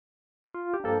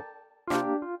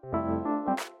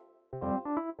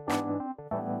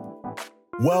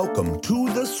Welcome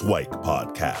to the Swike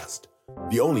Podcast,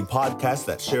 the only podcast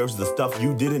that shares the stuff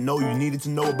you didn't know you needed to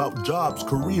know about jobs,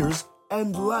 careers,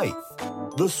 and life.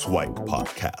 The Swike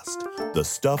Podcast, the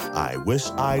stuff I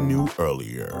wish I knew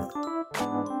earlier.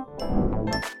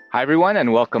 Hi, everyone,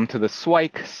 and welcome to the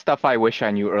Swike Stuff I Wish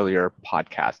I Knew Earlier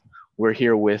podcast. We're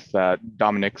here with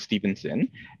Dominic Stevenson,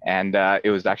 and it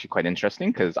was actually quite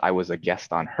interesting because I was a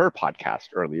guest on her podcast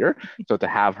earlier. So to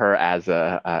have her as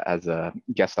a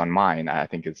guest on mine, I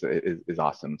think is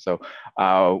awesome. So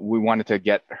we wanted to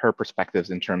get her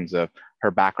perspectives in terms of her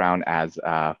background as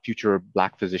a future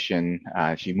Black physician.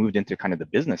 She moved into kind of the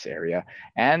business area,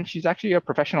 and she's actually a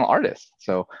professional artist.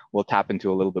 So we'll tap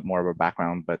into a little bit more of her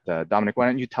background. But Dominic, why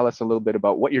don't you tell us a little bit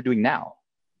about what you're doing now?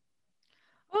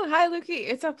 Oh, hi, Lukey.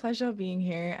 It's a pleasure being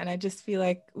here. And I just feel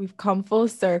like we've come full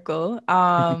circle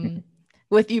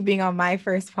with you being on my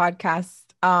first podcast.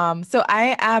 So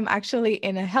I am actually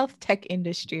in a health tech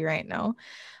industry right now,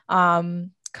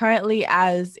 currently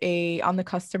on the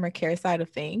customer care side of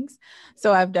things.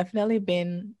 So I've definitely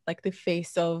been like the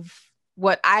face of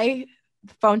what I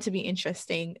found to be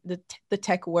interesting, the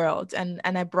tech world, and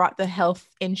I brought the health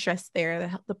interest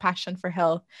there, the passion for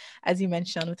health, as you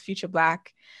mentioned, with Future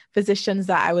Black physicians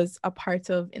that I was a part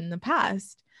of in the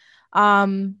past.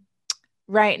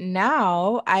 Right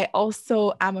now, I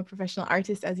also am a professional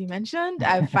artist, as you mentioned.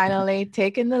 I've finally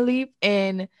taken the leap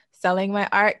in selling my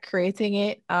art, creating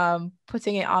it,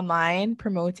 putting it online,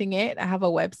 promoting it. I have a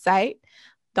website,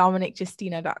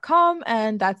 dominicjustina.com,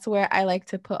 and that's where I like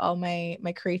to put all my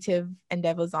creative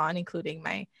endeavors on, including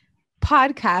my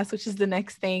podcast, which is the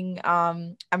next thing.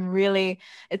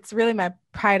 It's really my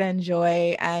pride and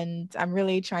joy, and I'm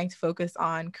really trying to focus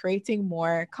on creating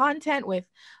more content with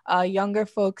younger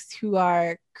folks who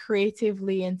are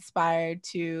creatively inspired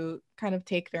to kind of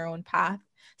take their own path,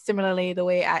 similarly the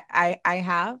way I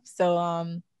have.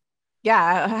 So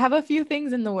yeah, I have a few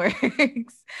things in the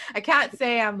works. I can't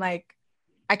say I'm like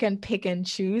I can pick and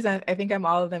choose. I think I'm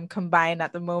all of them combined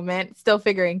at the moment, still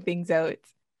figuring things out.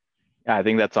 Yeah, I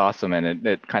think that's awesome. And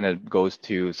it kind of goes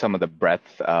to some of the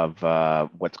breadth of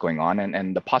what's going on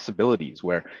and the possibilities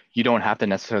where you don't have to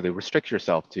necessarily restrict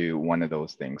yourself to one of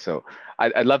those things. So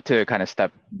I'd love to kind of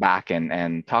step back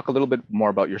and talk a little bit more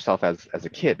about yourself as a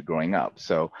kid growing up.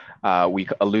 So we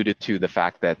alluded to the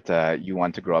fact that you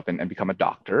want to grow up and become a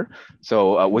doctor.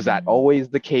 So was that always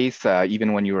the case,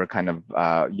 even when you were kind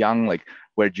of young? Like,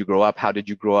 where did you grow up? How did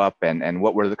you grow up? And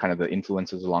what were the kind of the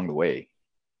influences along the way?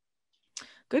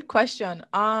 Good question.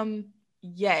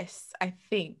 Yes, I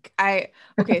think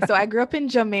so I grew up in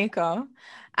Jamaica,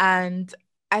 and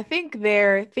I think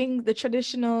the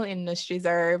traditional industries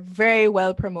are very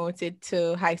well promoted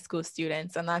to high school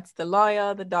students, and that's the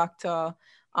lawyer, the doctor,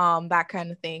 that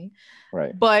kind of thing.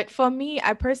 Right. But for me,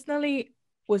 I personally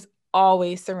was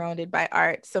always surrounded by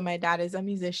art. So my dad is a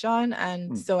musician,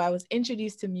 and so I was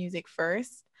introduced to music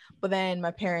first, but then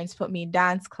my parents put me in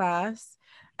dance class.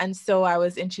 And so I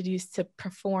was introduced to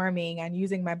performing and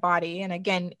using my body. And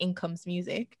again, in comes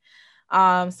music. So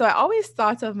I always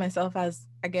thought of myself as,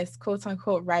 I guess, quote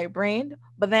unquote, right-brained.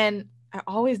 But then I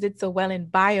always did so well in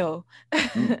bio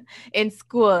in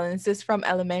school. And it's just from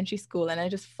elementary school. And I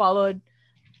just followed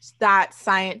that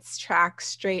science track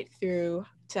straight through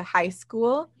to high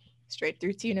school, straight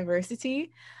through to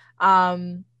university.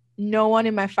 No one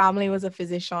in my family was a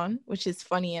physician, which is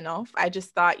funny enough. I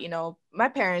just thought, my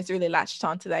parents really latched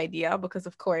on to the idea because,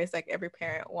 of course, like every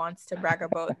parent wants to brag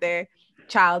about their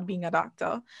child being a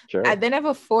doctor. Sure. They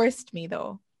never forced me,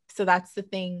 though. So that's the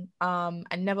thing.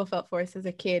 I never felt forced as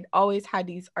a kid. Always had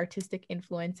these artistic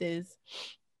influences.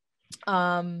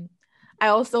 I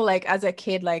also, like, as a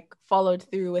kid, like, followed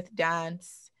through with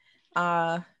dance,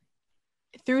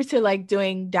 through to, like,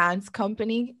 doing dance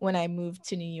company when I moved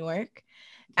to New York.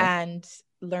 And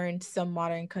learned some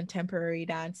modern contemporary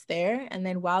dance there. And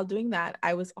then while doing that,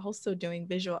 I was also doing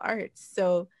visual arts.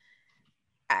 So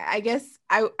I guess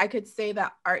I could say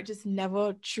that art just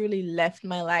never truly left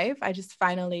my life. I just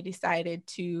finally decided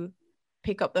to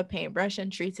pick up the paintbrush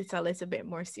and treat it a little bit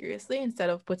more seriously instead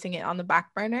of putting it on the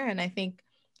back burner. And I think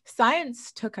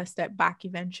science took a step back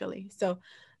eventually. So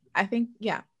I think,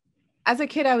 yeah, as a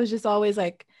kid, I was just always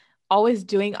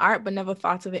doing art, but never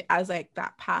thought of it as like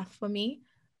that path for me.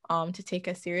 To take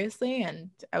us seriously. And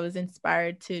I was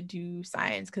inspired to do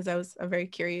science because I was a very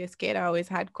curious kid. I always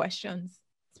had questions,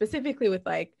 specifically with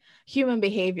like human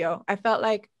behavior. I felt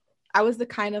like I was the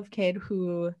kind of kid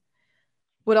who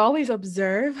would always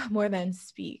observe more than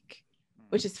speak,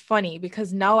 which is funny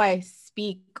because now I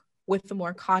speak with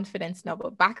more confidence now.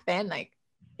 But back then, like,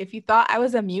 if you thought I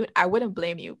was a mute, I wouldn't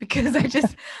blame you because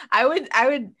I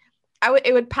would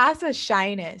it would pass as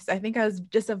shyness. I think I was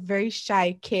just a very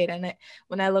shy kid. And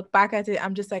when I look back at it,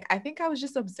 I'm just like, I think I was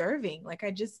just observing. Like,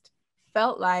 I just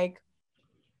felt like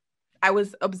I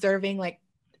was observing like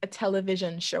a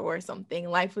television show or something.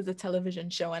 Life was a television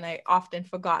show. And I often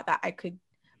forgot that I could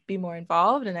be more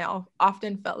involved. And I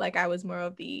often felt like I was more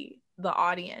of the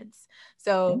audience.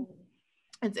 So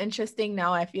it's interesting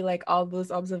now. I feel like all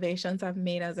those observations I've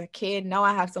made as a kid, now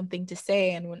I have something to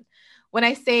say. And when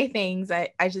I say things, I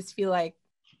just feel like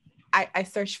I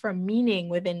search for meaning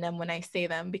within them when I say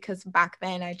them, because back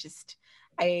then I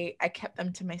kept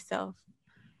them to myself.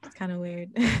 It's kind of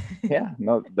weird. Yeah,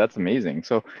 no, that's amazing.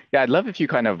 So yeah, I'd love if you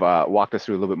kind of walk us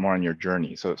through a little bit more on your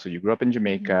journey. So you grew up in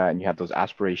Jamaica and you had those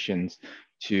aspirations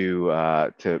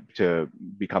to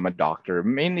become a doctor,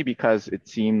 mainly because it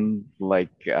seemed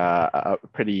like a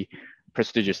pretty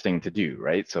prestigious thing to do,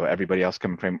 right? So everybody else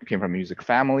came from a music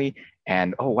family,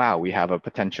 and oh wow, we have a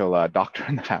potential doctor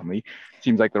in the family.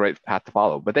 Seems like the right path to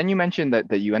follow. But then you mentioned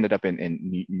that you ended up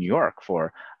in New York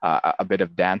for a bit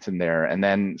of dance in there, and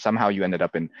then somehow you ended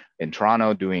up in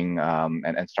Toronto doing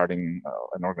and starting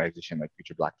an organization like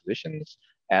Future Black Physicians.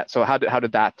 So how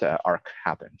did that arc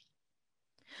happen?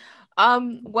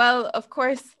 Well, of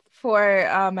course,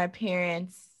 for my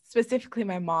parents, specifically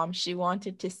my mom, she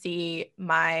wanted to see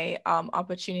my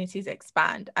opportunities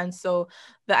expand. And so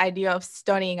the idea of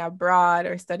studying abroad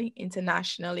or studying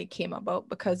internationally came about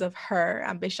because of her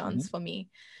ambitions for me.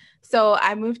 So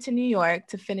I moved to New York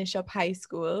to finish up high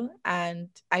school, and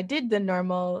I did the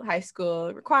normal high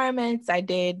school requirements. I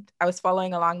was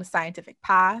following along the scientific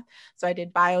path. So I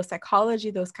did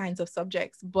biopsychology, those kinds of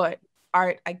subjects, but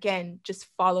art again just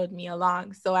followed me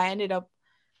along. So I ended up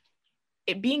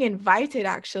being invited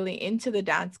actually into the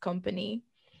dance company.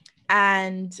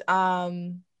 And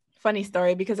funny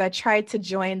story, because I tried to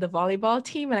join the volleyball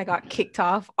team and I got kicked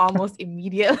off almost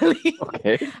immediately.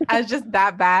 Okay. I was just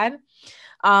that bad.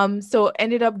 So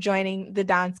ended up joining the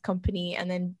dance company and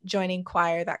then joining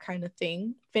choir, that kind of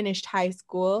thing. Finished high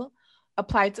school,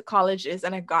 applied to colleges,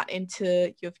 and I got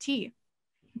into U of T.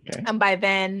 Okay. And by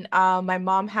then, my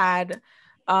mom had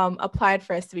applied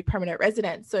for us to be permanent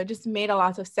residents. So it just made a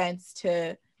lot of sense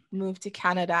to move to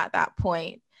Canada at that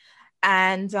point.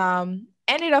 And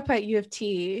ended up at U of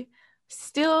T,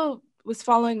 still was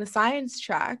following the science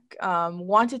track,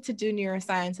 wanted to do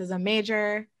neuroscience as a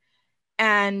major,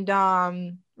 and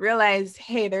realized,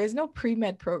 hey, there is no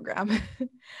pre-med program.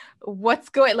 What's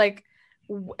going, like,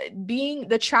 being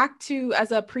the track to,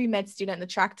 as a pre-med student, the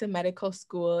track to medical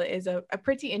school is a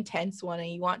pretty intense one,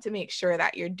 and you want to make sure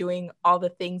that you're doing all the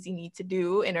things you need to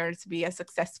do in order to be a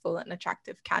successful and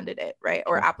attractive candidate, right,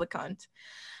 or applicant.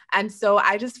 And so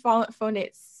I just found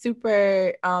it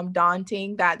super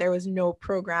daunting that there was no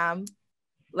program,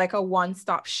 like a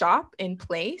one-stop shop in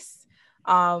place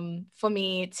for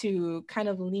me to kind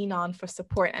of lean on for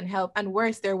support and help. And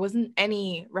worse, there wasn't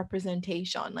any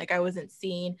representation. Like, I wasn't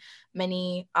seeing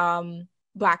many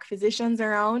Black physicians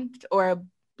around, or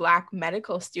Black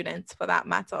medical students for that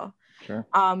matter. Sure.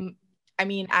 I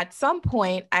mean, at some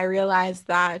point I realized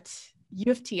that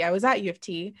I was at U of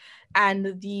T,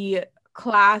 and the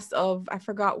class of, I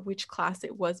forgot which class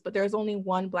it was, but there was only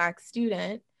one Black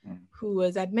student who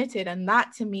was admitted. And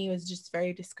that to me was just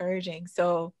very discouraging.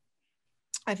 So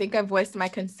I think I voiced my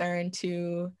concern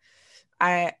to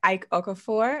Ike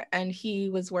Okafor, and he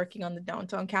was working on the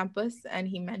downtown campus, and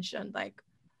he mentioned, like,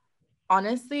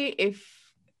 honestly,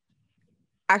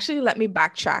 let me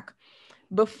backtrack.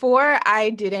 Before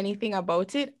I did anything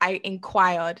about it, I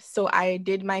inquired. So I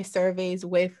did my surveys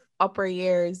with upper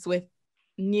years, with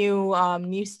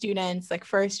new students, like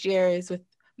first years, with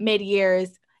mid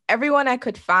years, everyone I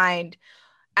could find.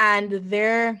 And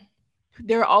they're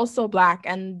also Black,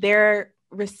 and their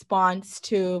response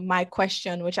to my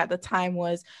question, which at the time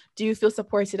was, do you feel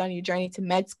supported on your journey to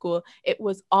med school? It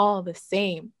was all the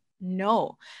same.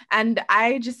 No. And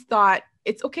I just thought,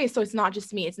 it's okay. So it's not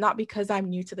just me. It's not because I'm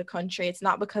new to the country. It's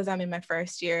not because I'm in my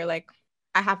first year. Like,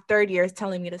 I have third years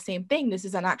telling me the same thing. This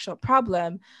is an actual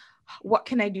problem. What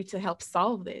can I do to help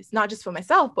solve this? Not just for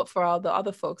myself, but for all the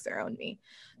other folks around me.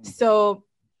 So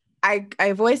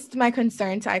I voiced my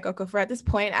concern to Ike Okafor. At this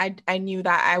point, I knew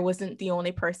that I wasn't the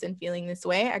only person feeling this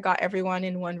way. I got everyone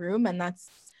in one room, and that's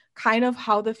kind of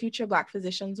how the Future Black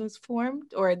Physicians was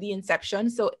formed, or the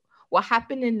inception. So what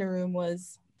happened in the room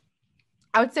was,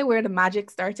 I would say, where the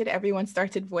magic started. Everyone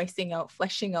started voicing out,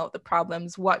 fleshing out the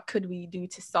problems. What could we do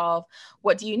to solve?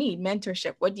 What do you need?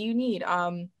 Mentorship. What do you need?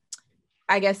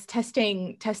 I guess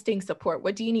testing support.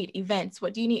 What do you need? Events.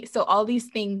 What do you need? So all these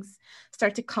things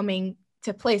started coming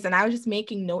to place. And I was just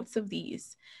making notes of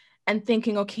these and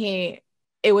thinking, okay,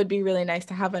 it would be really nice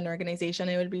to have an organization.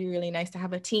 It would be really nice to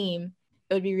have a team.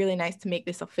 It would be really nice to make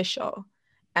this official.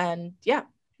 And yeah,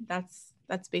 that's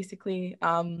basically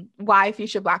why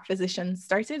Future Black Physicians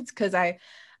started, because I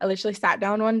literally sat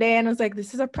down one day and was like,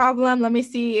 this is a problem. Let me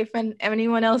see if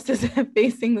anyone else is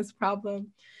facing this problem.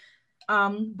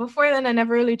 Before then,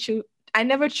 I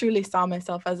never truly saw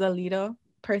myself as a leader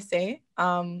per se.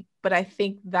 But I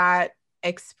think that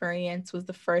experience was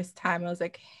the first time I was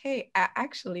like, hey, I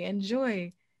actually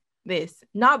enjoy this.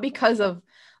 Not because of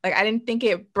like, I didn't think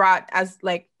it brought as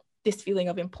like this feeling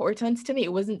of importance to me.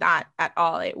 It wasn't that at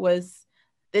all. It was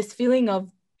this feeling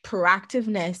of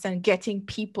proactiveness and getting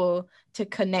people to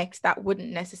connect that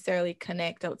wouldn't necessarily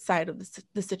connect outside of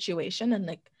the situation, and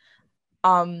like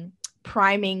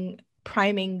priming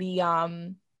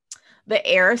the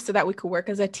air so that we could work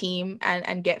as a team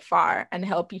and get far and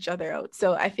help each other out.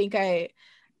 So I think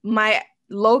my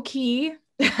low key,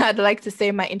 I'd like to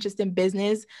say my interest in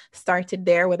business started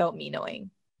there without me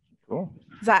knowing. Cool.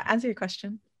 Does that answer your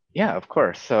question? Yeah, of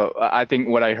course. So I think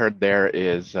what I heard there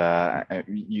is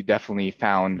you definitely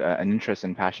found an interest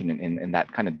and passion in that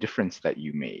kind of difference that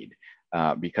you made,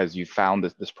 because you found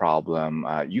this problem,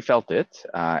 you felt it,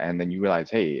 and then you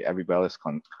realized, hey, everybody else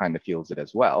kind of feels it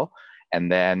as well.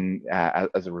 And then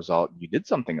as a result, you did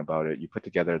something about it. You put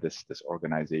together this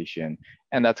organization,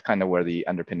 and that's kind of where the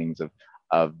underpinnings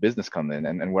of business come in.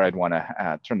 And where I'd want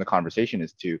to turn the conversation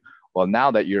is to, well,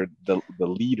 now that you're the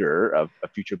leader of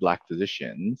Future Black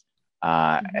Physicians,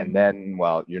 and then,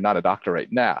 well, you're not a doctor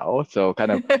right now, so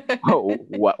kind of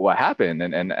what happened,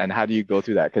 and how do you go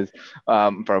through that? Because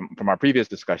from our previous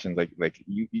discussions, like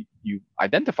you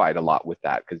identified a lot with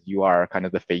that, because you are kind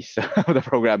of the face of the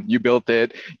program. You built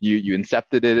it, you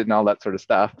incepted it, and all that sort of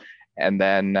stuff. And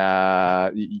then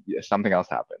something else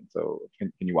happened. So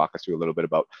can you walk us through a little bit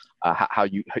about how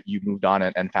you moved on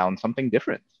and found something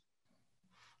different?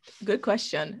 Good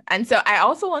question. And so I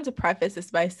also want to preface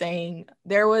this by saying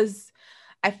there was,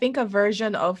 I think, a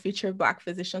version of Future Black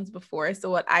Physicians before. So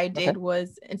what I did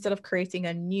was, instead of creating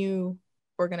a new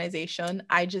organization,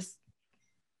 I just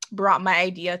brought my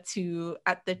idea to,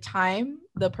 at the time,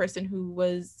 the person who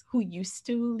used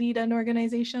to lead an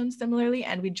organization similarly,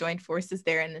 and we joined forces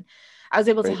there, and I was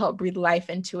able to help breathe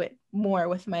life into it more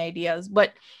with my ideas.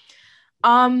 But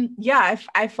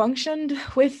I functioned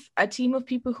with a team of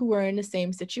people who were in the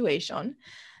same situation.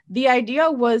 The idea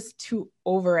was to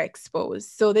overexpose.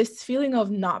 So this feeling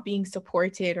of not being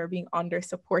supported or being under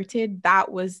supported,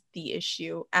 that was the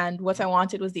issue. And what I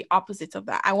wanted was the opposite of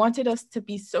that. I wanted us to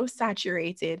be so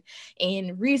saturated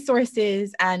in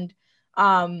resources and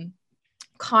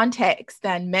context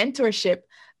and mentorship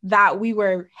that we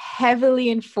were heavily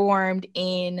informed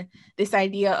in this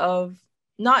idea of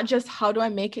not just how do I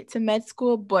make it to med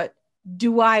school, but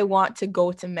do I want to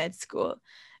go to med school?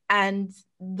 And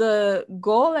the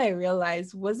goal, I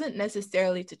realized, wasn't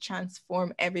necessarily to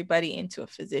transform everybody into a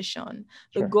physician.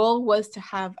 The goal was to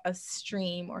have a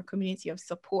stream or community of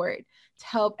support to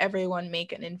help everyone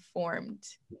make an informed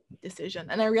decision.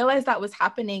 And I realized that was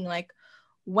happening like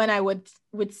when I would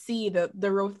see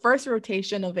the first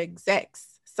rotation of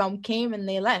execs. Some came and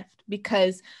they left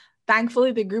because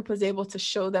thankfully the group was able to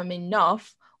show them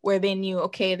enough where they knew,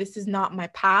 okay, this is not my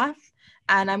path,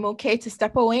 and I'm okay to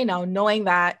step away now, knowing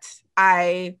that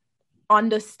I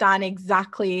understand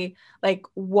exactly like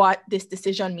what this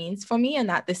decision means for me and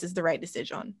that this is the right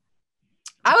decision.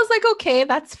 I was like, okay,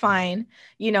 that's fine.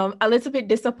 You know, a little bit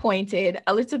disappointed,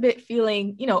 a little bit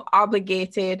feeling,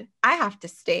 obligated. I have to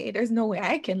stay. There's no way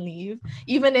I can leave,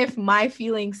 even if my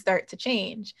feelings start to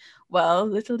change. Well,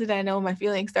 little did I know my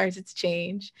feelings started to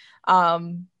change.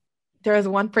 There was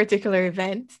one particular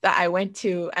event that I went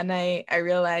to, and I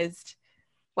realized,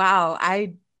 wow,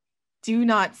 I do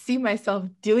not see myself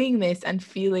doing this and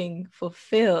feeling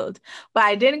fulfilled. But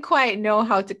I didn't quite know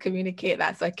how to communicate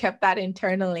that. So I kept that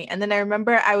internally. And then I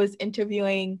remember I was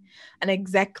interviewing an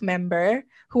exec member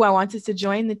who I wanted to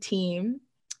join the team.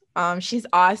 She's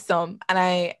awesome.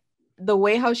 And the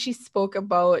way how she spoke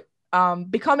about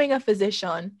becoming a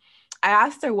physician, I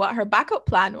asked her what her backup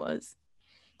plan was.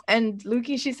 And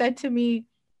Lukey, she said to me,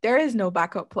 there is no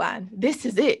backup plan. This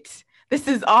is it. This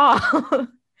is all.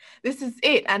 This is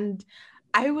it. And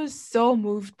I was so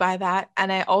moved by that.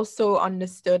 And I also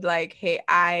understood like, hey,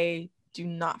 I do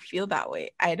not feel that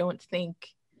way. I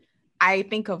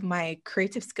think of my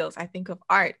creative skills. I think of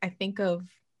art. I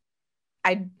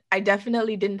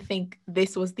definitely didn't think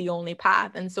this was the only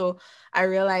path. And so I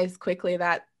realized quickly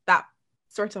that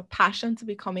sort of passion to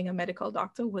becoming a medical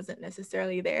doctor wasn't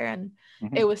necessarily there. And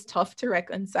it was tough to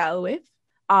reconcile with.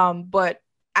 But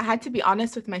I had to be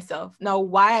honest with myself. Now,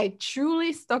 why I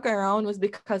truly stuck around was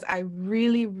because I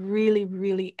really, really,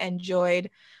 really enjoyed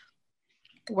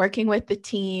working with the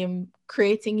team,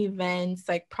 creating events,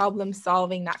 like problem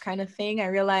solving, that kind of thing. I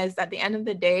realized at the end of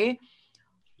the day,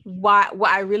 what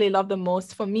I really love the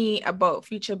most for me about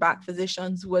Future Back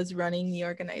Physicians was running the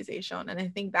organization. And I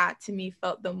think that to me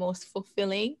felt the most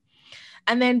fulfilling.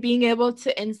 And then being able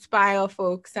to inspire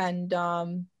folks and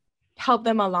help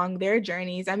them along their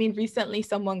journeys. I mean, recently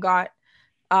someone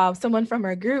from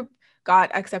our group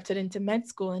got accepted into med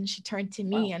school, and she turned to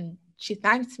me and she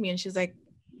thanked me, and she's like,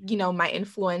 you know, my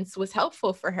influence was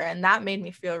helpful for her. And that made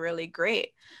me feel really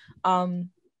great.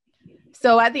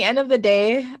 So at the end of the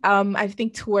day, I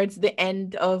think towards the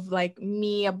end of like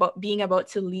me being about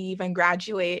to leave and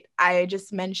graduate, I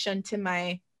just mentioned to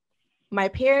my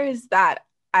peers that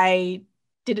I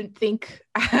didn't think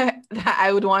that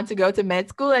I would want to go to med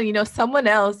school. And, you know, someone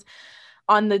else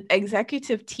on the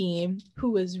executive team who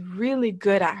was really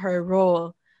good at her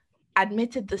role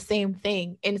admitted the same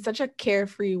thing in such a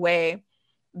carefree way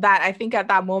that I think at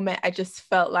that moment, I just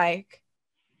felt like,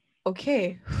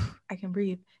 okay, I can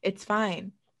breathe. It's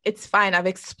fine. It's fine. I've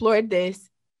explored this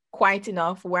quite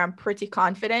enough where I'm pretty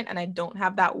confident and I don't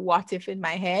have that what if in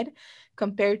my head,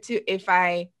 compared to if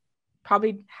I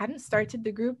probably hadn't started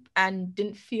the group and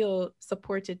didn't feel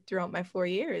supported throughout my 4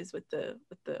 years with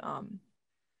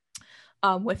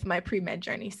my pre-med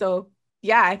journey. So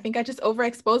yeah, I think I just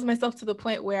overexposed myself to the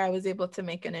point where I was able to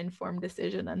make an informed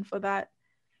decision. And for that,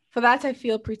 I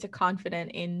feel pretty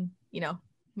confident in, you know,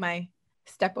 my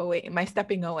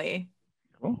stepping away.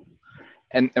 Cool.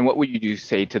 And what would you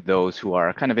say to those who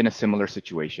are kind of in a similar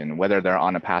situation, whether they're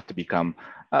on a path to become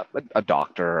a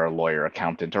doctor or a lawyer,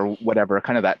 accountant, or whatever,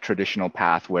 kind of that traditional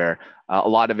path where a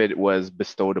lot of it was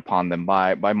bestowed upon them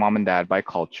by mom and dad, by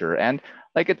culture, and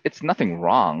like it's nothing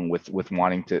wrong with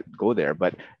wanting to go there,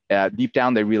 but deep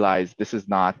down they realize this is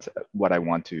not what I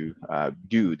want to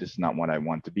do. This is not what I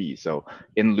want to be. So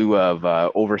in lieu of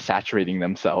oversaturating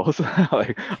themselves,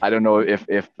 like I don't know if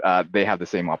they have the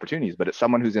same opportunities, but it's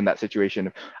someone who's in that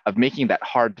situation of making that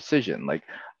hard decision. Like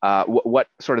what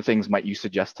sort of things might you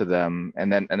suggest to them?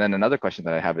 And then another question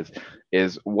that I have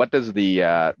is what does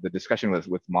the discussion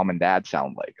with mom and dad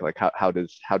sound like? Like how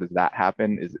does that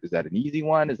happen? Is that an easy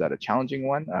one? Is that a challenging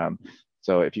one?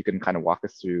 So if you can kind of walk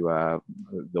us through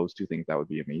those two things, that would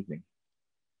be amazing.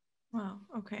 Wow.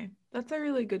 Okay. That's a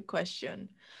really good question.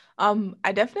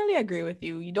 I definitely agree with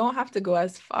you. You don't have to go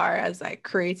as far as like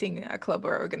creating a club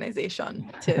or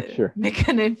organization to Sure. make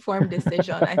an informed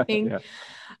decision. Yeah.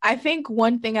 I think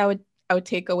one thing I would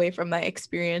take away from that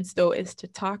experience though is to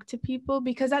talk to people,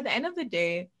 because at the end of the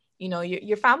day, you know,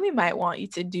 your family might want you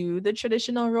to do the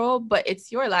traditional role, but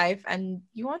it's your life and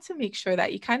you want to make sure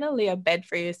that you kind of lay a bed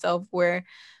for yourself where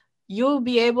you'll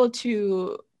be able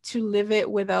to live it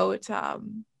without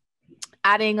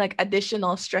adding like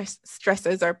additional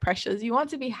stressors or pressures. You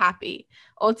want to be happy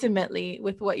ultimately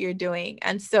with what you're doing.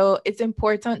 And so it's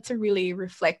important to really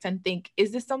reflect and think,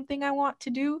 is this something I want to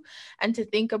do? And to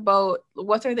think about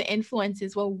what are the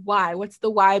influences? Well, why? What's the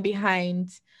why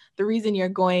behind the reason you're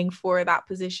going for that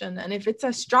position? And if it's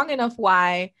a strong enough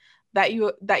why that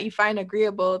you find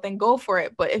agreeable, then go for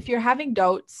it. But if you're having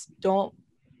doubts, don't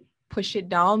push it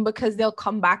down, because they'll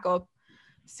come back up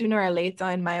sooner or later,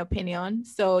 in my opinion.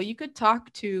 So you could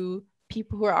talk to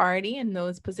people who are already in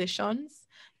those positions.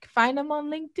 You could find them on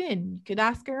LinkedIn. You could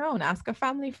ask around, ask a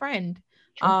family friend.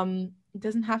 Sure. It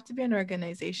doesn't have to be an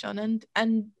organization,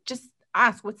 and just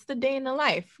ask, what's the day in the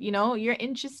life? You know, you're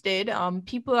interested.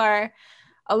 People are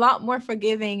a lot more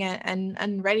forgiving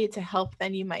and ready to help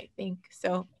than you might think.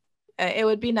 So it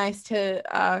would be nice to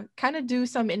kind of do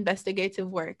some investigative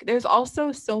work. There's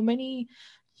also so many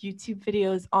YouTube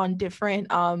videos on different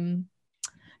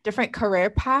career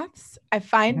paths. I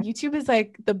find YouTube is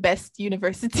like the best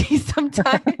university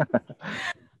sometimes.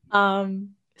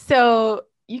 So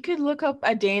you could look up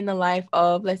a day in the life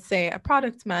of, let's say, a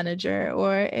product manager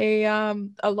or a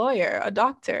lawyer, a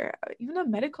doctor, even a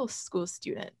medical school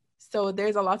student. So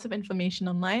there's a lot of information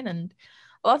online and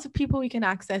a lot of people we can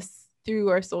access through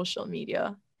our social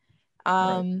media.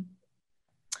 Right.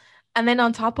 And then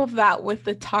on top of that, with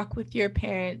the talk with your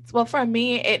parents, well, for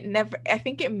me, I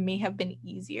think it may have been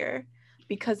easier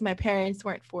because my parents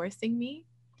weren't forcing me.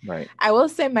 Right. I will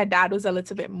say my dad was a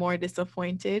little bit more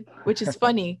disappointed, which is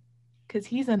funny because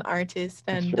he's an artist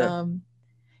and sure.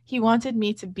 He wanted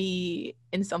me to be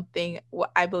in something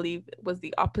what I believe was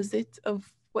the opposite of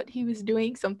what he was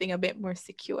doing, something a bit more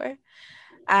secure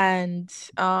and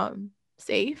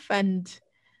safe. And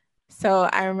so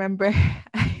I remember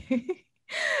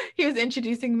he was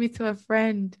introducing me to a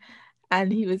friend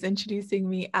and he was introducing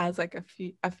me as like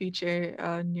a future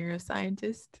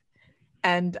neuroscientist,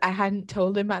 and I hadn't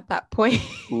told him at that point.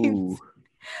 Ooh.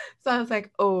 So I was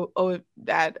like, oh,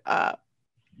 Dad,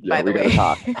 Yeah, by the we gotta way,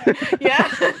 talk.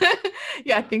 yeah,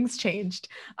 yeah, things changed.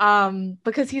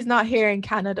 Because he's not here in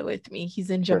Canada with me.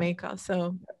 He's in Sure. Jamaica.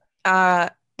 So,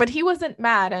 but he wasn't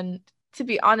mad. And to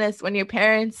be honest, when your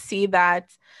parents see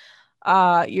that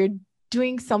you're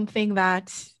doing something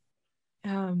that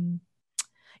um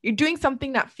you're doing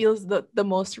something that feels the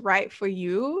most right for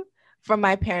you. From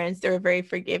my parents, they were very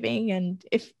forgiving. And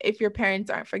if your parents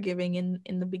aren't forgiving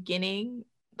in the beginning,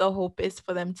 the hope is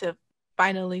for them to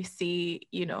finally see,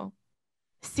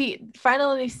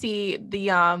 finally see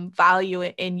the value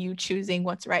in you choosing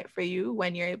what's right for you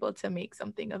when you're able to make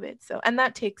something of it. So, and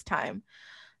that takes time.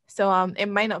 So it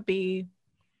might not be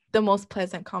the most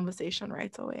pleasant conversation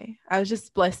right away. I was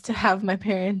just blessed to have my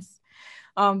parents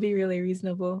be really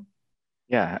reasonable.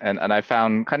 Yeah, and I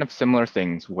found kind of similar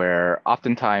things where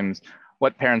oftentimes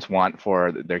what parents want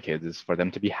for their kids is for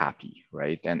them to be happy,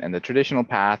 right? And the traditional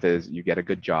path is you get a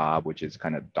good job, which is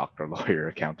kind of doctor, lawyer,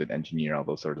 accountant, engineer, all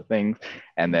those sort of things,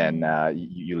 and then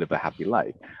you live a happy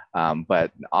life.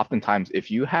 But oftentimes, if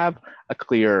you have a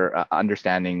clear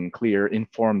understanding, clear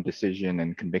informed decision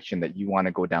and conviction that you want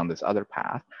to go down this other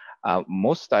path,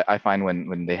 most I find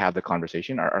when they have the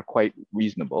conversation are quite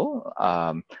reasonable.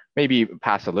 Maybe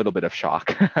past a little bit of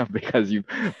shock because you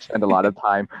spend a lot of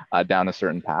time down a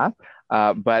certain path.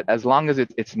 But as long as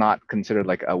it's not considered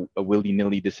like a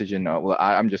willy-nilly decision, well,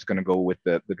 I'm just going to go with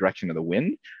the direction of the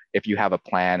wind. If you have a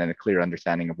plan and a clear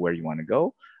understanding of where you want to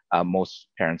go, most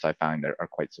parents I find are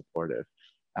quite supportive.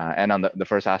 And on the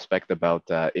first aspect about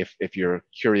if you're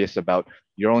curious about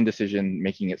your own decision,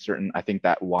 making it certain, I think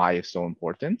that why is so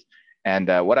important. And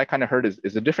what I kind of heard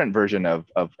is a different version of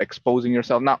exposing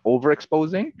yourself, not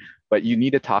overexposing, but you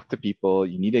need to talk to people.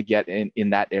 You need to get in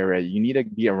that area. You need to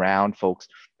be around folks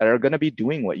that are going to be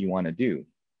doing what you want to do.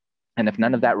 And if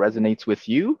none of that resonates with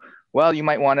you, well, you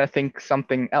might want to think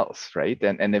something else, right?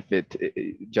 And if it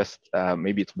just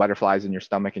maybe it's butterflies in your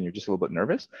stomach and you're just a little bit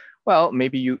nervous, well,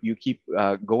 maybe you keep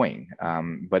going.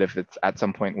 But if it's at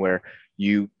some point where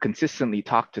you consistently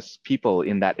talk to people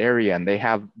in that area and they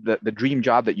have the dream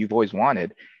job that you've always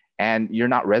wanted, and you're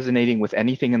not resonating with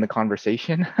anything in the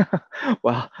conversation,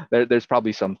 well, there's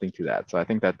probably something to that. So I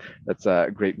think that's a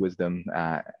great wisdom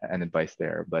and advice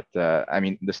there. But I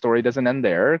mean, the story doesn't end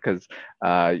there because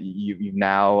you've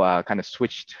now kind of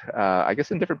switched, I guess,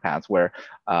 in different paths where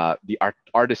the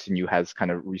artist in you has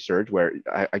kind of resurged. Where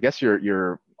I guess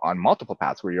you're on multiple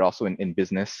paths where you're also in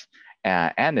business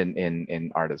and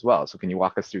in art as well. So can you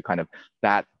walk us through kind of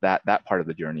that part of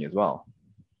the journey as well?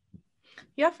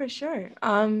 Yeah, for sure.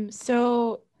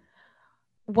 So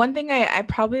one thing I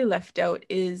probably left out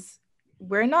is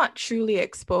we're not truly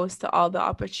exposed to all the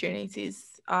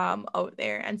opportunities out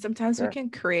there. And sometimes we can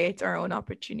create our own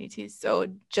opportunities. So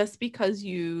just because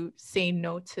you say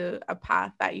no to a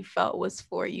path that you felt was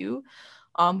for you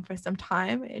for some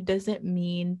time, it doesn't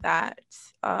mean that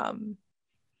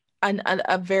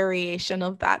a variation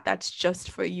of that's just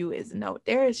for you isn't out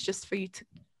there. It's just for you to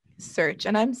search.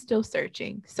 And I'm still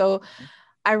searching. So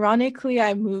ironically,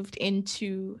 I moved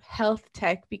into health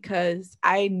tech because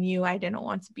I knew I didn't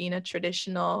want to be in a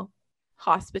traditional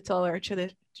hospital or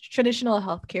traditional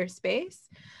healthcare space.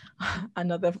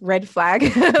 Another red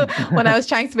flag when I was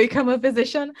trying to become a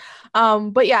physician.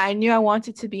 But yeah, I knew I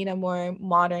wanted to be in a more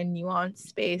modern, nuanced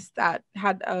space that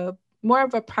had a more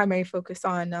of a primary focus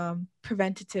on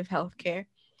preventative healthcare.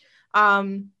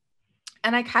 And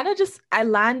I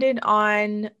landed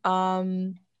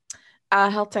on a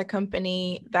health tech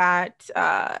company that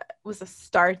was a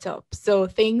startup. So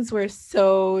things were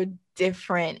so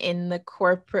different in the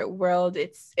corporate world.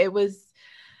 It was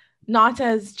not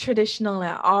as traditional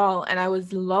at all, and I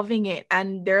was loving it.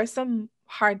 And there are some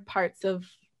hard parts of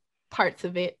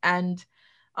it. And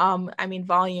I mean,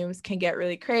 volumes can get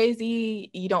really crazy.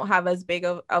 You don't have as big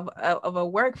of a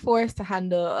workforce to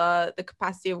handle the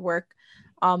capacity of work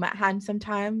at hand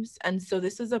sometimes. And so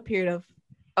this was a period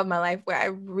of my life where I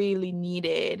really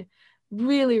needed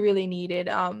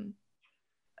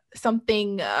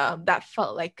something that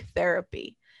felt like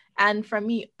therapy. And for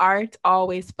me, art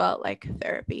always felt like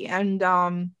therapy. And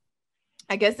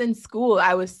I guess in school,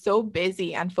 I was so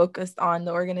busy and focused on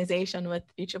the organization with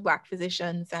Future Black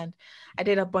Physicians. And I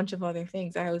did a bunch of other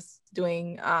things. I was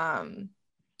doing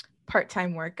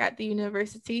part-time work at the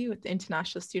university with the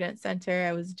International Student Center.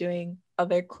 I was doing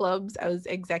other clubs. I was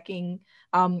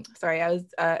on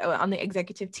the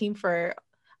executive team for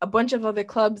a bunch of other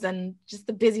clubs and just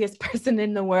the busiest person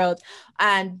in the world,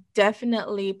 and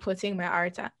definitely putting my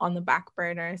art on the back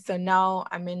burner. So now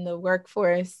I'm in the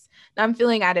workforce. Now I'm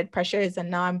feeling added pressures,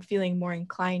 and now I'm feeling more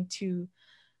inclined to,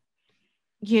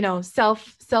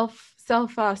 self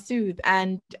soothe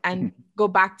and go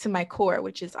back to my core,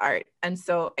 which is art. And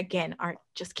so again, art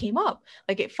just came up,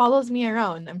 like it follows me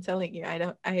around. I'm telling you,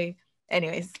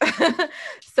 anyways.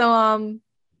 So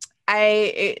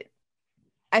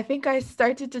I think I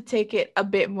started to take it a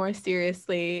bit more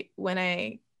seriously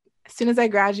as soon as I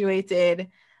graduated,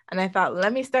 and I thought,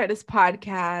 let me start this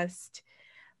podcast.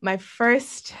 My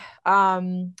first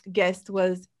guest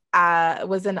was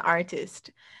an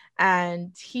artist,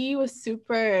 and he was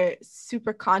super,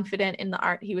 super confident in the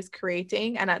art he was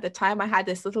creating. And at the time, I had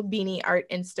this little beanie art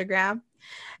Instagram,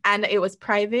 and it was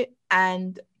private,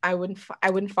 and I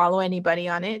wouldn't follow anybody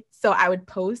on it. So I would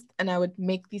post and I would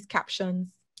make these captions,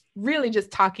 really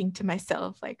just talking to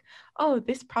myself, like, oh,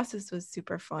 this process was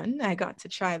super fun. I got to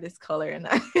try this color. And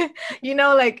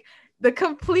like the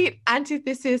complete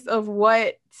antithesis of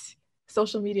what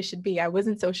social media should be. I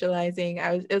wasn't socializing.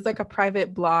 It was like a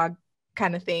private blog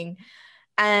kind of thing.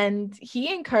 And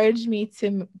he encouraged me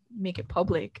to make it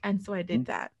public. And so I did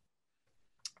that.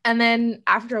 And then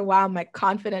after a while, my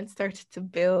confidence started to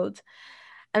build.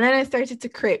 And then I started to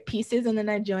create pieces. And then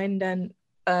I joined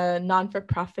a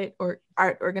non-for-profit or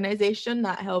art organization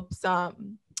that helps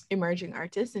emerging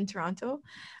artists in Toronto.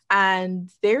 And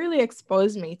they really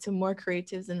exposed me to more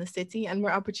creatives in the city and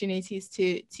more opportunities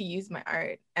to use my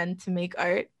art and to make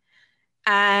art.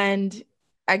 And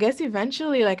I guess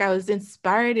eventually, like, I was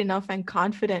inspired enough and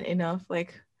confident enough,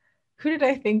 like, who did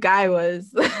I think I was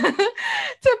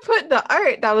to put the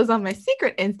art that was on my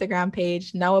secret Instagram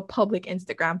page, now a public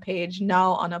Instagram page,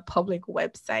 now on a public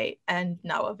website, and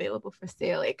now available for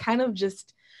sale? It kind of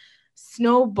just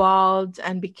snowballed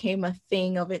and became a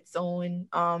thing of its own.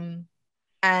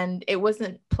 And it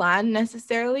wasn't planned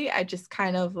necessarily. I just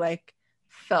kind of like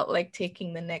felt like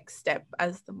taking the next step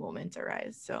as the moment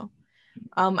arose. So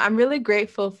I'm really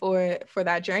grateful for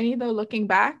that journey, though, looking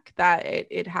back, that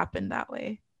it happened that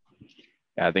way.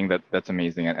 Yeah, I think that's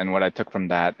amazing. And what I took from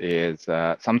that is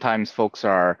sometimes folks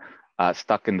are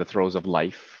stuck in the throes of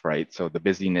life, right? So the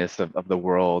busyness of the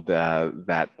world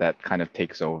that kind of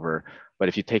takes over. But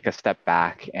if you take a step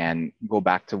back and go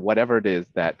back to whatever it is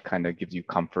that kind of gives you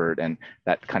comfort and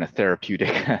that kind of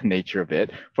therapeutic nature of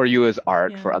it, for you as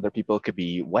art, for other people, it could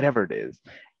be whatever it is.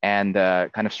 And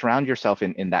kind of surround yourself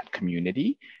in that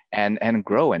community and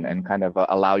grow and kind of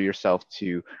allow yourself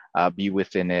to be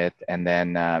within it. And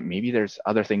then maybe there's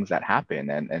other things that happen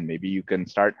and maybe you can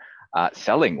start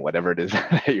selling whatever it is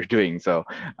that you're doing. So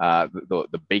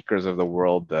the bakers of the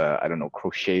world, I don't know,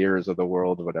 crocheters of the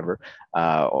world, or whatever,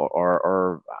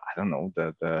 or I don't know,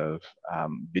 the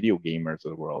video gamers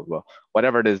of the world. Well,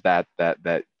 whatever it is that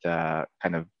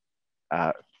kind of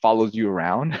follows you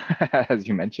around, as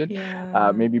you mentioned,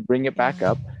 maybe bring it back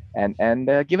up and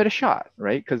give it a shot,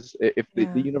 right? Because if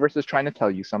the universe is trying to tell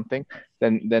you something,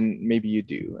 then maybe you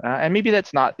do, and maybe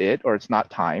that's not it, or it's not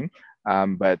time.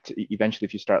 But eventually,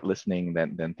 if you start listening,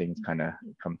 then things kind of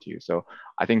come to you. So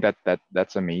I think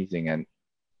that's amazing. And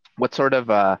what sort of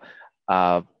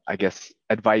I guess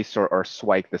advice or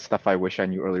swipe, the stuff I wish I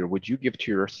knew earlier, would you give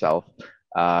to yourself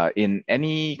in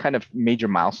any kind of major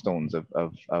milestones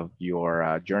of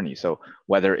your journey? So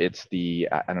whether it's the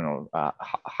I don't know,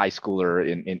 high schooler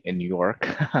in New York,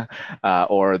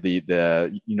 or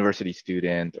the university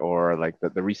student, or like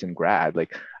the recent grad,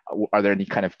 like are there any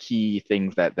kind of key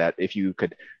things that if you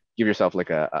could give yourself like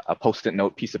a post-it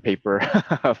note piece of paper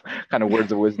of kind of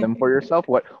words of wisdom for yourself,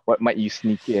 what might you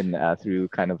sneak in through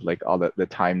kind of like all the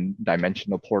time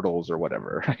dimensional portals or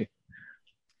whatever, right?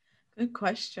 Good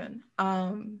question.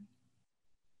 I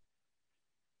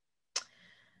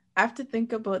have to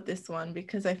think about this one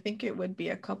because I think it would be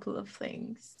a couple of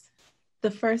things.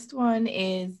 The first one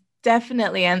is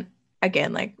definitely, and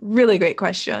again, like, really great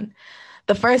question.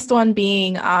 The first one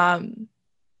being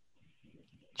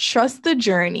trust the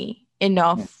journey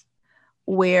enough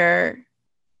where,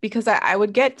 because I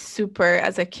would get super,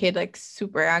 as a kid, like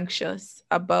super anxious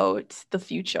about the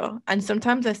future. And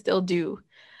sometimes I still do.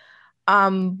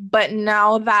 But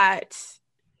now that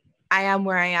I am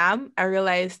where I am, I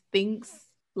realize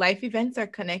life events are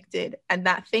connected. And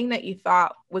that thing that you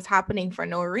thought was happening for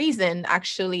no reason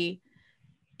actually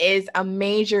is a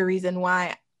major reason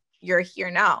why you're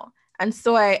here now. And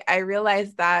so I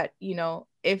realized that,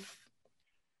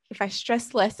 if I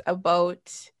stress less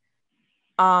about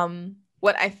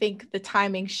what I think the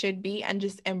timing should be and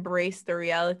just embrace the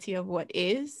reality of what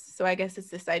is. So I guess it's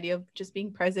this idea of just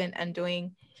being present and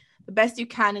doing the best you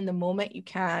can in the moment you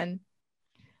can.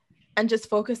 and just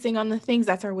focusing on the things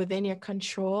that are within your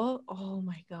control. Oh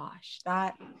my gosh,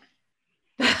 that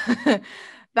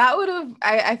that would have,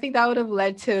 I think that would have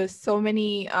led to so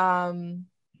many so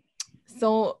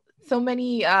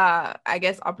many I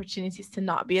guess opportunities to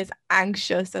not be as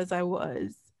anxious as I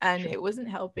was. And Sure. it wasn't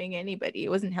helping anybody. It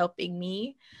wasn't helping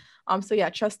me. So yeah,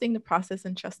 trusting the process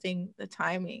and trusting the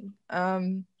timing.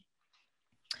 The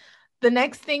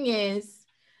next thing is,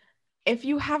 if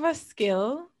you have a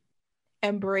skill,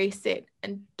 embrace it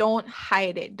and don't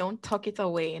hide it. Don't tuck it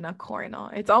away in a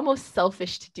corner. It's almost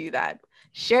selfish to do that.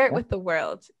 Share it Yeah. with the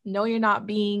world. No, you're not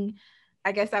being,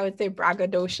 I guess I would say,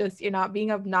 braggadocious. You're not being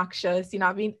obnoxious. You're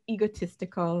not being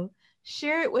egotistical.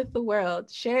 Share it with the world.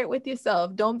 Share it with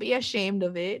yourself. Don't be ashamed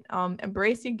of it.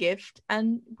 Embrace your gift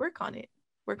and work on it.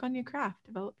 Work on your craft.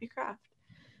 Develop your craft.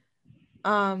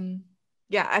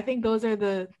 Yeah, I think those are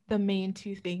the main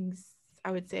two things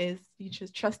I would say, is you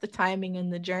just trust the timing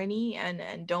and the journey,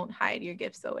 and don't hide your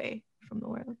gifts away from the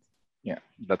world. Yeah,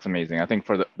 that's amazing. I think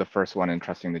for the first one, in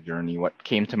trusting the journey, what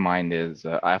came to mind is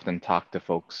I often talk to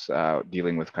folks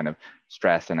dealing with kind of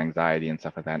stress and anxiety and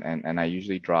stuff like that. And I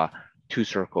usually draw two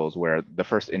circles, where the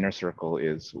first inner circle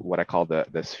is what I call the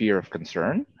sphere of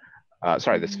concern.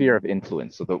 The sphere of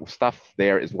influence. So the stuff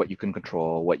there is what you can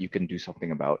control, what you can do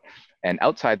something about. And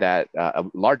outside that, a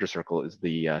larger circle is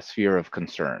the sphere of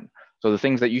concern. So the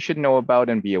things that you should know about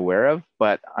and be aware of,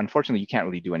 but unfortunately you can't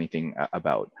really do anything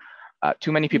about.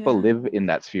 Too many people Yeah. live in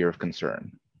that sphere of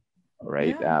concern,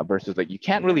 right? Yeah. Versus like you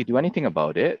can't really do anything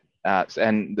about it.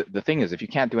 And the thing is, if you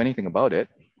can't do anything about it,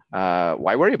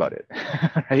 why worry about it,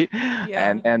 right?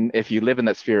 Yeah. And if you live in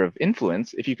that sphere of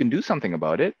influence, if you can do something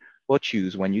about it, well,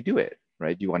 choose when you do it,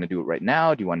 right? Do you want to do it right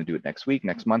now? Do you want to do it next week,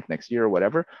 next month, next year, or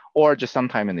whatever, or just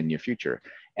sometime in the near future?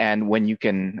 And when you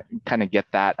can kind of get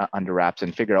that under wraps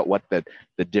and figure out what the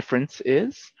difference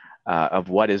is, of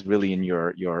what is really in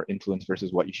your influence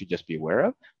versus what you should just be aware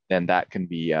of, then that can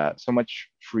be so much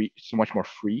more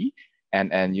free,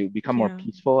 and you become more Yeah.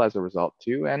 peaceful as a result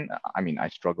too. And I mean, I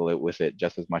struggle with it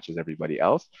just as much as everybody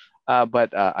else,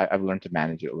 but I've learned to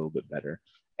manage it a little bit better.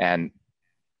 And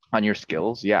on your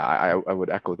skills, yeah, I would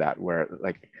echo that. Where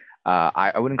like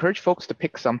I would encourage folks to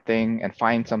pick something and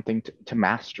find something to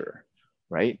master,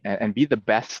 right? And be the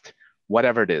best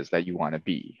whatever it is that you want to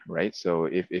be, right? So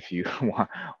if you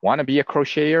want to be a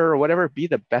crocheter or whatever, be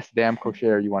the best damn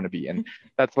crocheter you want to be. And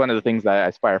that's one of the things that I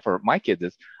aspire for my kids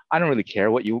is, I don't really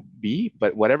care what you be,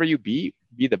 but whatever you be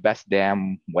the best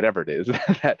damn whatever it is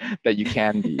that you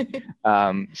can be.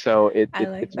 So I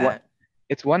like it's what that.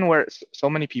 it's one where so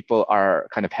many people are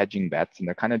kind of hedging bets and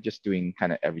they're kind of just doing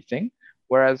kind of everything.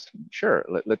 Whereas, sure,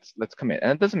 let's commit,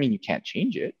 and it doesn't mean you can't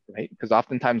change it, right? Because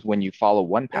oftentimes when you follow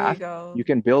one There you path, go. you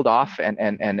can build off and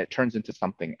it turns into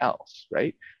something else,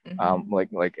 right? Mm-hmm.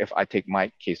 Like if I take my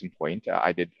case in point,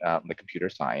 I did the computer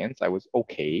science. I was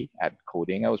okay at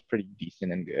coding. I was pretty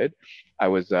decent and good. I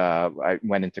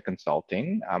went into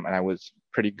consulting, and I was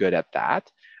pretty good at that.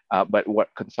 But what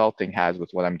consulting has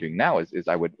with what I'm doing now is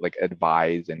I would like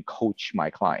advise and coach my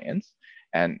clients.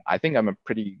 And I think I'm a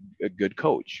pretty good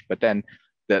coach. But then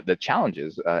the challenge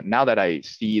is now that I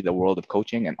see the world of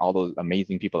coaching and all those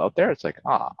amazing people out there, it's like,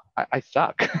 I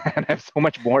suck and I have so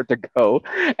much more to go.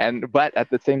 But at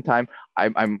the same time,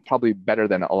 I'm probably better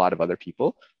than a lot of other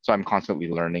people. So I'm constantly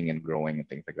learning and growing and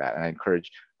things like that. And I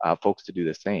encourage folks to do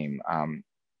the same.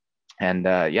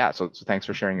 Yeah, so thanks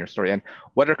for sharing your story. And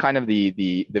what are kind of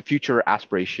the future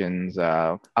aspirations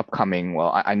upcoming?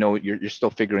 Well, I know you're still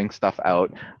figuring stuff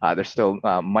out. There's still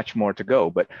much more to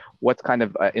go, but what's kind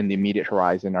of in the immediate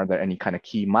horizon? Are there any kind of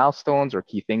key milestones or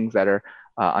key things that are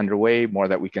underway? More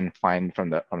that we can find from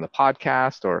the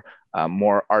podcast, or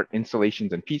more art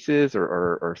installations and pieces,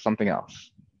 or something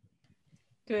else?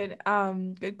 Good.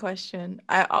 Good question.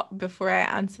 Before I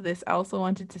answer this, I also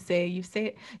wanted to say,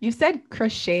 you said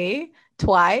crochet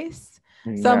twice.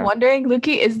 So I'm Yeah. wondering,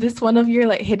 Luki, is this one of your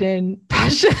like hidden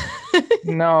passions?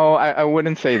 No, I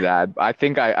wouldn't say that. I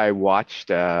think I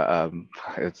watched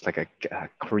it's like a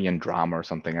Korean drama or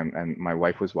something, and my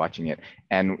wife was watching it,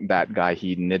 and that guy,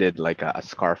 he knitted like a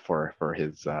scarf for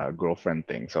his girlfriend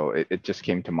thing. So it just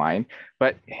came to mind.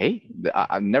 But hey,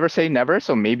 I never say never.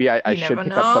 So maybe I You should never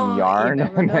pick up some know. You yarn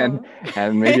never know.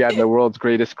 and maybe I'm the world's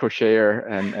greatest crocheter,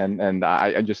 and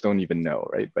I just don't even know,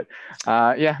 right? But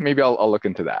yeah, maybe I'll look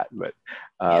into that. But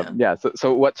Yeah. yeah,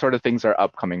 so what sort of things are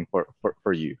upcoming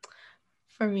for you?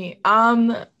 For me,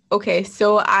 okay,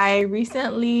 so I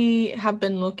recently have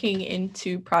been looking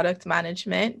into product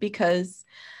management because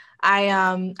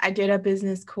I did a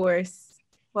business course,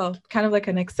 well, kind of like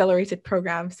an accelerated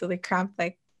program. So they cramped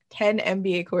like 10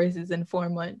 MBA courses in 4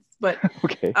 months. but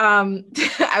Okay.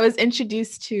 I was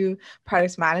introduced to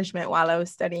product management while I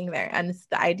was studying there, and it's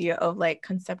the idea of like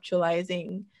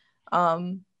conceptualizing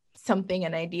something,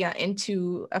 an idea,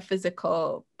 into a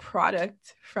physical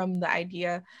product from the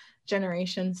idea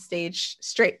generation stage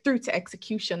straight through to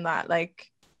execution. That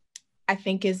like I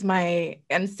think is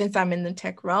and since I'm in the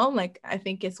tech realm, like I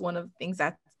think it's one of the things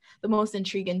that's the most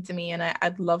intriguing to me, and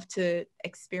I'd love to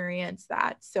experience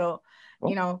that. So,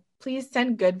 please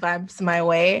send good vibes my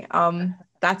way.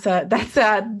 That's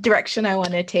a direction I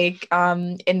want to take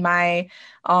in my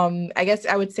I guess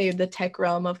I would say the tech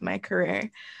realm of my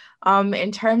career.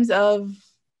 In terms of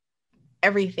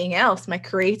everything else, my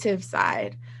creative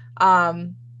side,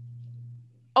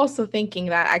 also thinking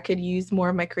that I could use more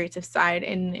of my creative side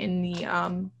in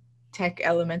the tech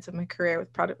elements of my career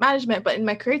with product management. But in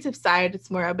my creative side, it's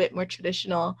a bit more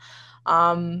traditional.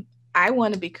 I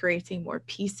want to be creating more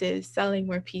pieces, selling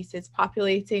more pieces,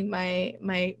 populating my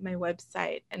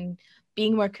website, and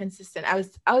being more consistent. I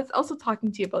was also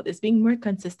talking to you about this, being more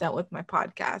consistent with my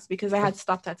podcast, because I had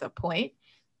stopped at a point.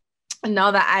 And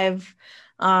now that I've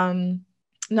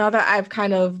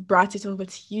kind of brought it over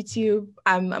to YouTube,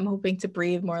 I'm hoping to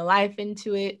breathe more life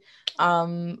into it.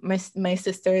 My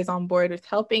sister is on board with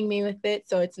helping me with it,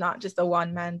 so it's not just a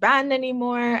one-man band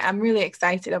anymore. I'm really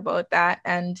excited about that,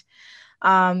 and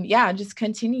just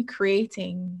continue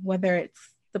creating, whether it's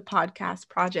the podcast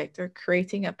project or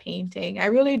creating a painting. I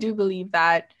really do believe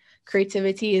that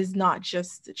creativity is not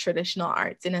just traditional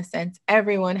arts. In a sense,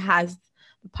 everyone has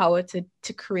the power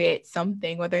to create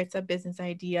something, whether it's a business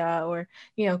idea or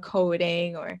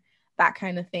coding or that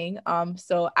kind of thing.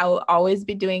 So I will always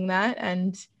be doing that.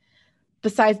 And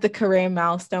besides the career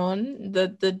milestone,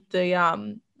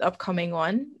 the upcoming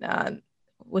one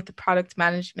with the product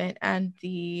management and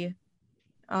the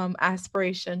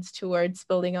aspirations towards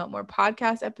building out more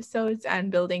podcast episodes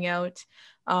and building out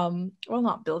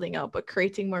not building out, but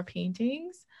creating more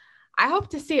paintings, I hope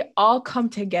to see it all come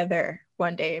together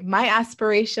one day. My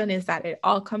aspiration is that it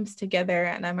all comes together,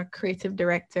 and I'm a creative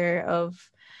director of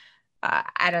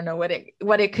I don't know what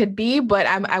it could be, but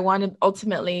I want to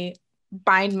ultimately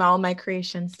bind all my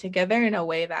creations together in a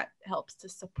way that helps to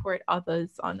support others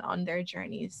on their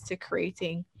journeys to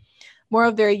creating more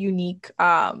of their unique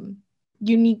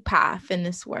path in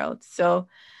this world. So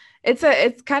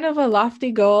it's kind of a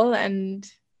lofty goal,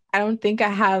 and I don't think I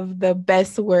have the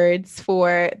best words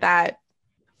for that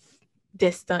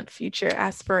distant future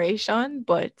aspiration,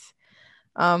 but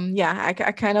I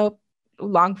kind of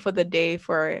long for the day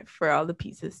for all the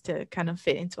pieces to kind of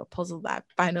fit into a puzzle that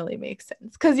finally makes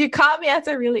sense. Because you caught me at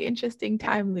a really interesting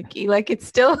time, Luki. Like it's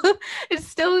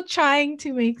still trying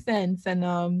to make sense, and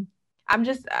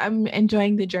I'm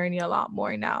enjoying the journey a lot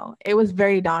more now. It was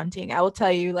very daunting, I will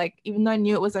tell you. Like, even though I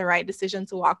knew it was the right decision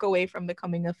to walk away from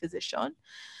becoming a physician,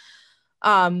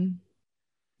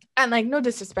 and like, no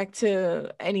disrespect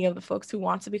to any of the folks who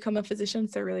want to become a physician,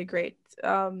 it's a really great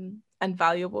and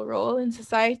valuable role in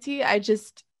society.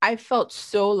 I felt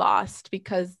so lost,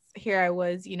 because here I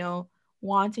was,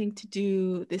 wanting to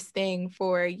do this thing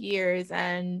for years,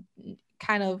 and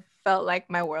kind of felt like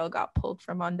my world got pulled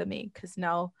from under me, because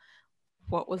now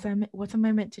what am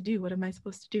I meant to do? What am I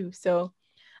supposed to do? So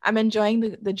I'm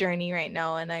enjoying the journey right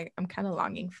now, and I'm kind of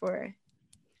longing for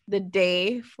the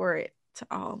day for it to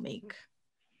all make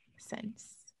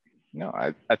sense. No,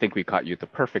 I think we caught you at the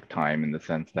perfect time, in the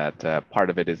sense that part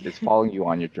of it is following you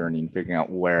on your journey and figuring out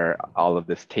where all of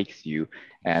this takes you,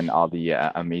 and all the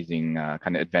amazing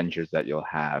kind of adventures that you'll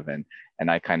have. And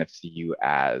I kind of see you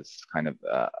as kind of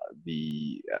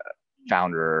the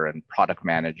founder and product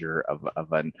manager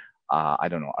of an I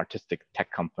don't know, artistic tech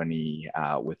company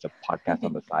with a podcast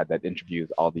on the side that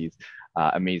interviews all these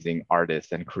amazing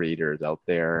artists and creators out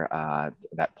there,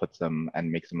 that puts them and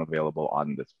makes them available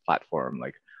on this platform,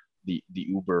 like the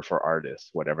Uber for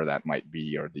artists, whatever that might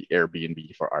be, or the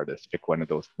Airbnb for artists. Pick one of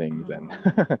those things, and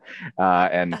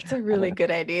that's a really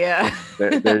good idea.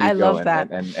 There you I go, love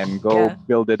that. And go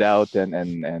build it out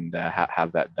and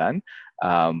have that done.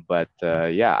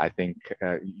 I think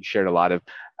you shared a lot of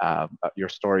your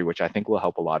story, which I think will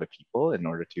help a lot of people in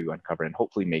order to uncover and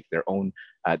hopefully make their own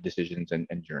decisions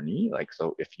and journey. Like,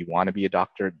 so if you want to be a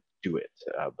doctor, do it,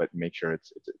 but make sure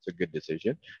it's a good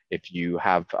decision. If you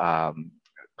have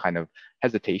kind of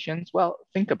hesitations, well,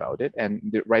 think about it, and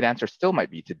the right answer still might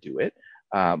be to do it.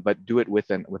 But do it with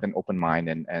an open mind,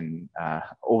 and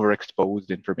overexposed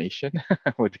information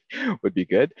would be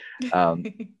good.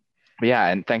 But yeah,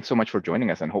 and thanks so much for joining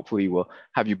us, and hopefully we'll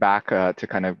have you back to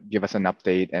kind of give us an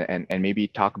update, and maybe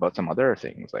talk about some other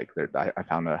things. Like I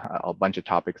found a bunch of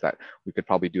topics that we could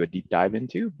probably do a deep dive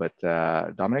into. But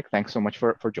Dominic, thanks so much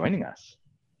for joining us.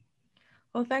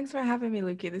 Well, thanks for having me,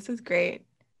 Lukey. This was great.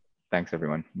 Thanks,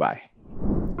 everyone. Bye.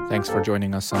 Thanks for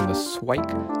joining us on the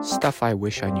Swike Stuff I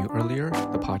Wish I Knew Earlier,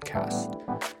 the podcast.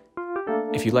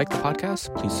 If you like the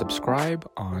podcast, please subscribe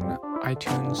on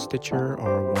iTunes, Stitcher,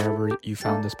 or wherever you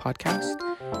found this podcast.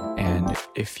 And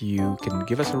if you can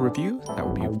give us a review, that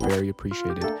would be very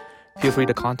appreciated. Feel free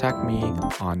to contact me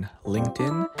on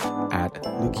LinkedIn at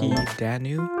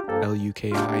Lukidanu,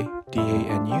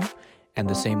 Lukidanu, and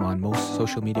the same on most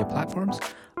social media platforms.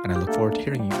 And I look forward to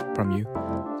hearing from you.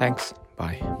 Thanks.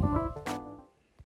 Bye.